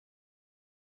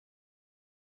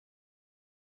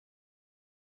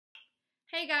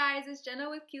Hey guys, it's Jenna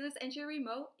with Keyless Entry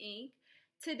Remote Inc.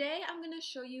 Today I'm going to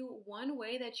show you one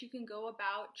way that you can go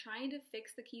about trying to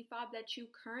fix the key fob that you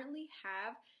currently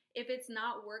have if it's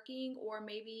not working, or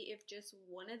maybe if just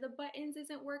one of the buttons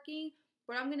isn't working.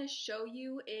 What I'm going to show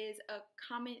you is a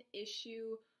common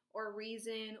issue or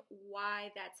reason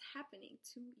why that's happening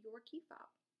to your key fob.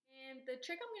 And the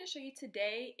trick I'm going to show you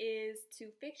today is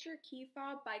to fix your key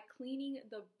fob by cleaning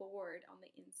the board on the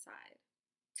inside.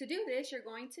 To do this, you're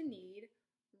going to need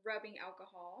rubbing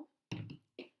alcohol,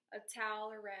 a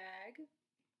towel or rag,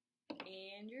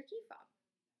 and your key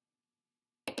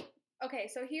fob. Okay,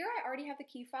 so here I already have the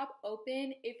key fob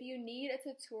open. If you need a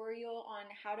tutorial on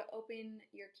how to open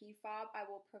your key fob, I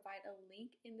will provide a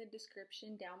link in the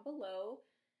description down below.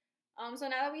 So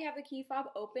now that we have the key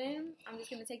fob open, I'm just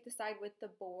going to take the side with the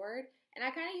board, and I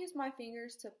kind of use my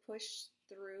fingers to push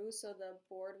through so the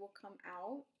board will come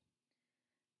out.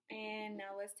 And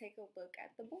now let's take a look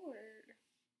at the board.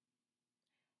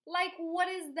 Like, what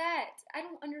is that? I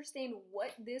don't understand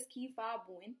what this key fob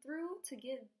went through to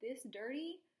get this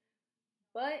dirty,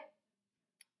 but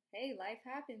hey, life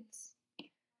happens.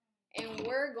 And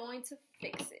we're going to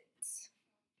fix it.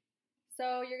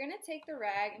 So you're going to take the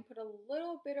rag and put a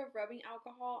little bit of rubbing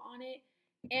alcohol on it.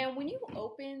 And when you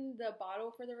open the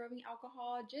bottle for the rubbing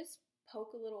alcohol, just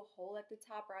poke a little hole at the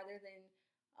top rather than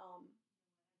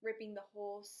ripping the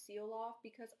whole seal off,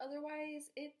 because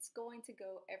otherwise it's going to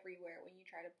go everywhere when you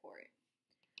try to pour it.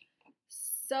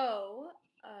 So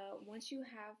once you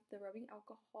have the rubbing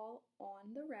alcohol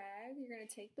on the rag, you're going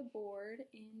to take the board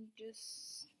and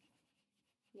just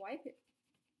wipe it,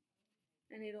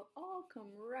 and it'll all come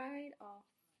right off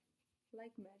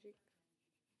like magic.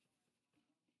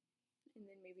 And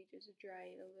then maybe just dry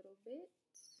it a little bit.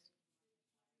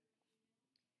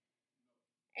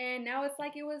 And now it's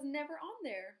like it was never on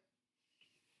there.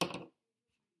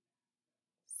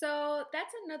 So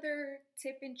that's another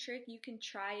tip and trick you can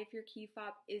try if your key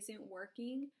fob isn't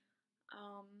working.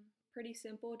 Pretty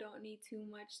simple, don't need too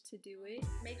much to do it.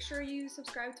 Make sure you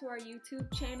subscribe to our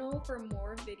YouTube channel for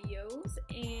more videos,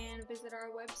 and visit our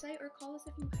website or call us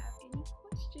if you have any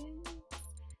questions.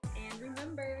 And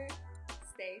remember,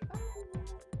 stay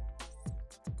fobbly.